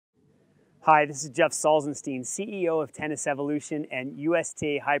Hi, this is Jeff Salzenstein, CEO of Tennis Evolution and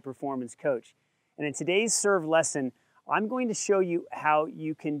USTA High Performance Coach. And in today's serve lesson, I'm going to show you how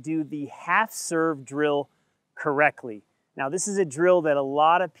you can do the half serve drill correctly. Now, this is a drill that a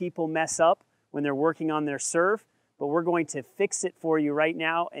lot of people mess up when they're working on their serve, but we're going to fix it for you right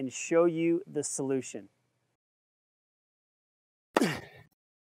now and show you the solution.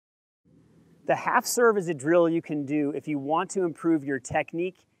 The half serve is a drill you can do if you want to improve your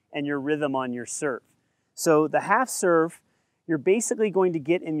technique and your rhythm on your serve. So the half serve, you're basically going to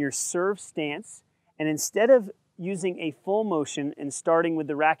get in your serve stance, and instead of using a full motion and starting with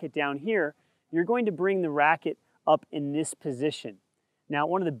the racket down here, you're going to bring the racket up in this position. Now,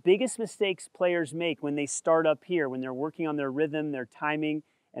 one of the biggest mistakes players make when they start up here, when they're working on their rhythm, their timing,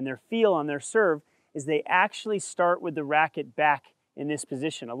 and their feel on their serve, is they actually start with the racket back in this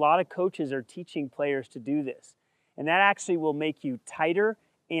position. A lot of coaches are teaching players to do this, and that actually will make you tighter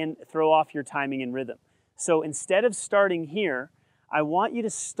and throw off your timing and rhythm. So instead of starting here, I want you to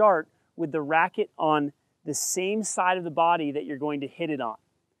start with the racket on the same side of the body that you're going to hit it on.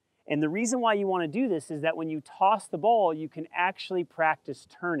 And the reason why you want to do this is that when you toss the ball, you can actually practice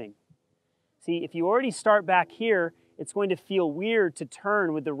turning. See, if you already start back here, it's going to feel weird to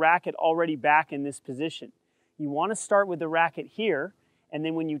turn with the racket already back in this position. You want to start with the racket here, and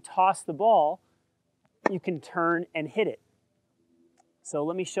then when you toss the ball, you can turn and hit it. So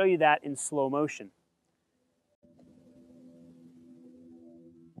let me show you that in slow motion.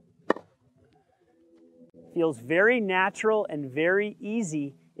 Feels very natural and very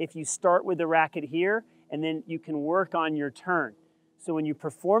easy if you start with the racket here, and then you can work on your turn. So when you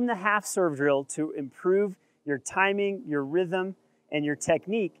perform the half serve drill to improve your timing, your rhythm, and your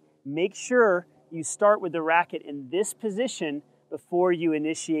technique, make sure you start with the racket in this position before you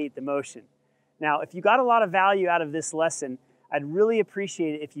initiate the motion. Now, if you got a lot of value out of this lesson, I'd really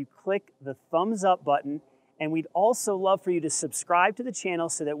appreciate it if you click the thumbs up button, and we'd also love for you to subscribe to the channel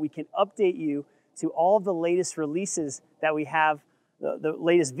so that we can update you to all of the latest releases that we have, the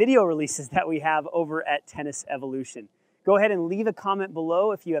latest video releases that we have over at Tennis Evolution. Go ahead and leave a comment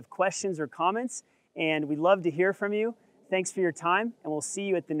below if you have questions or comments, and we'd love to hear from you. Thanks for your time, and we'll see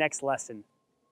you at the next lesson.